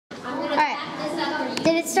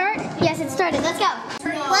Did it start? Yes, it started. Let's go.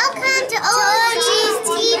 Welcome to OLG's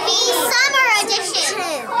TV Summer Edition.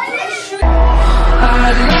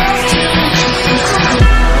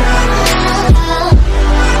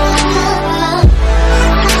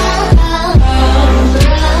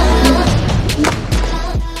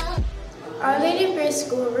 Our Lady of Grace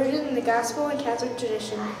School, rooted in the Gospel and Catholic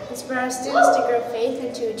tradition, inspires our students to grow faith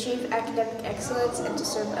and to achieve academic excellence and to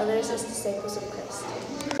serve others as disciples of Christ.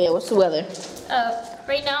 Yeah, what's the weather?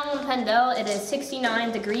 Right now in Pendle, it is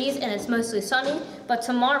 69 degrees and it's mostly sunny, but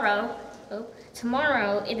tomorrow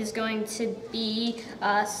it is going to be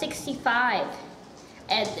 65.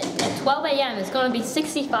 At 12 a.m. it's going to be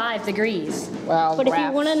 65 degrees. Wow, but if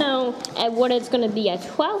you want to know what it's going to be at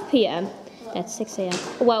 12 p.m., that's 6 a.m.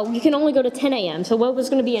 Well, you can only go to 10 a.m. So what was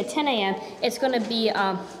going to be at 10 a.m., it's going to be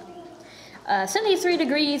 73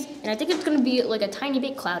 degrees, and I think it's going to be like a tiny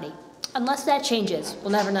bit cloudy. Unless that changes,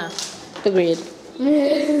 we'll never know. Agreed. By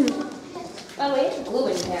the way, it's blue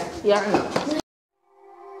in here. Yeah, I know.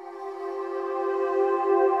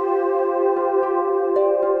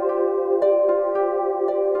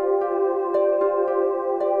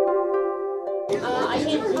 I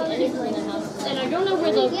can't see anything in the house, and I don't know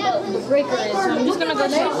where the breaker is, so I'm just gonna go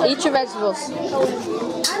check. Eat your vegetables.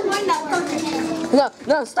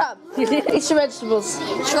 No, stop. Eat your vegetables.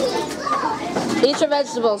 Eat your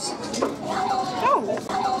vegetables.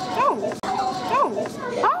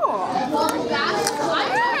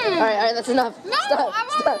 Alright, that's enough. No, stop. I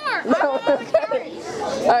want more. No, okay.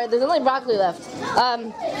 Alright, there's only broccoli left.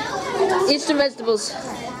 Eat your vegetables.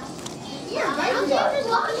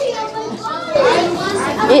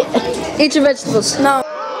 Eat your vegetables. No.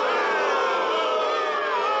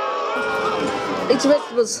 Eat your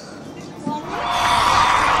vegetables.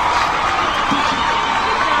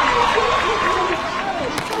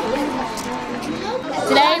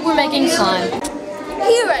 Today we're making slime.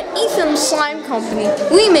 Here at Ethan's Slime Company,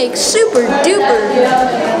 we make super duper,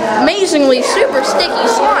 amazingly super sticky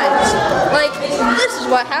slimes. Like, this is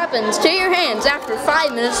what happens to your hands after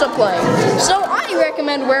 5 minutes of play. So I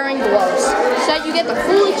recommend wearing gloves, so that you get the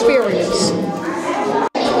full experience.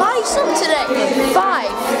 Buy some today,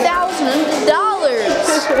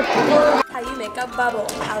 $5,000. How you make a bubble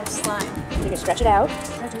out of slime. You can stretch it out.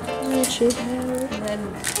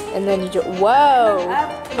 And then you do, whoa.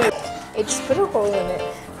 It just put a hole in it.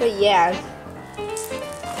 But yeah.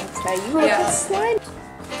 That's how you make a slime.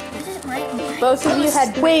 Both of you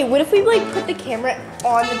had, wait, what if we like put the camera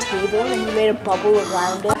on the table and you made a bubble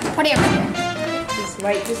around it? Put it right here. This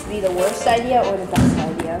might just be the worst idea or the best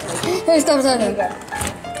idea. Stop. Okay.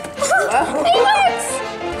 It works!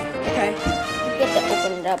 Okay. You have to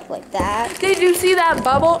open it up like that. Did you see that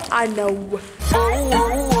bubble? I know.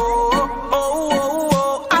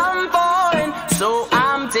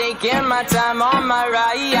 Taking my time on my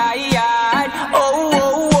ride.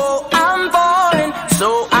 Oh, I'm falling,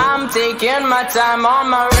 so I'm taking my time on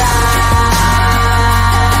my ride.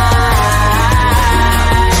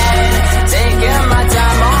 Taking my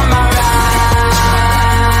time on my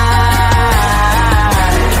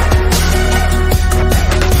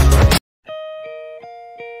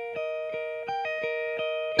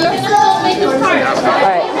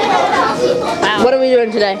Alright. Wow. What are we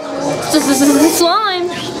doing today? This is slime.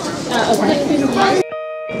 Okay. ride.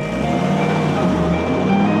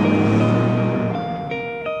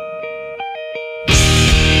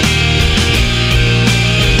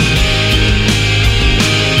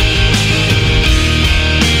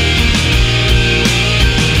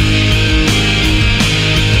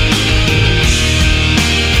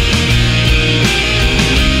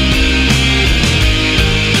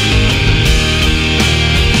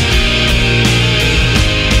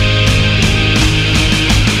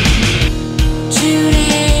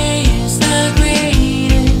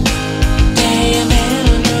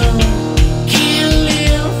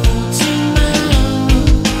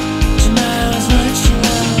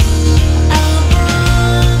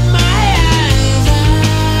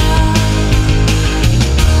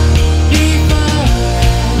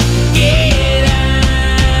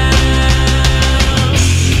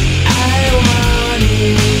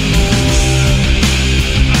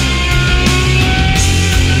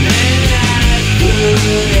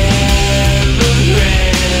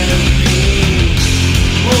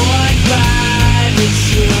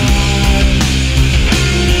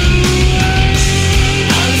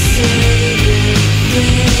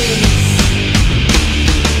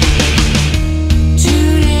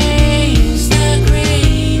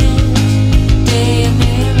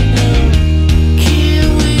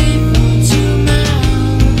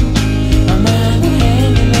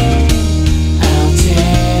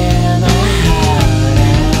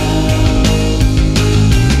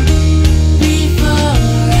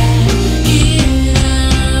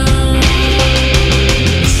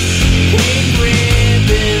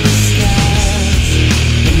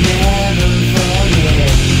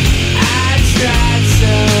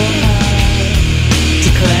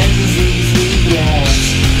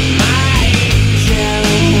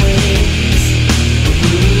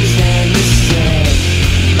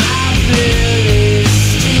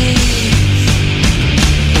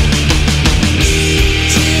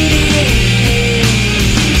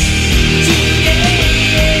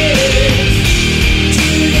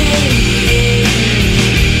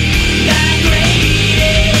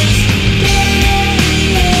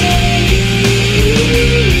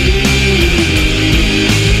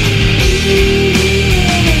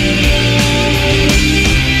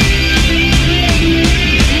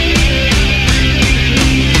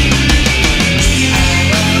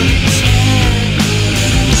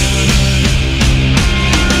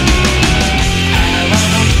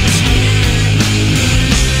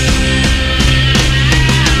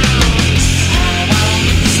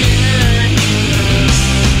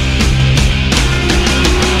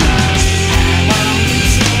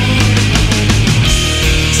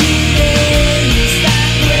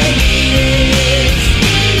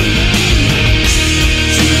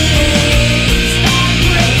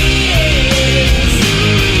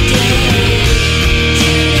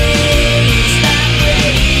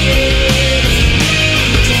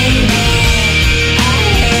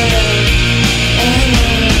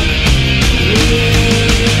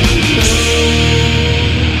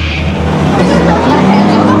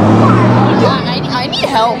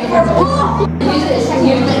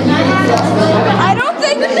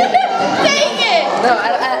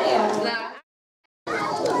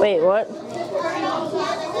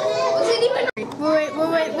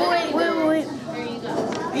 Wait.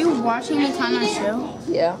 Are you watching the time on show?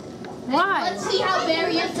 Yeah. Why? Let's see how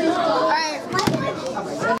very your first goal. Alright.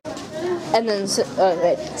 And then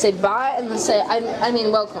say bye, and then say, I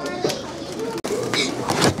mean welcome.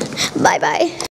 Bye-bye.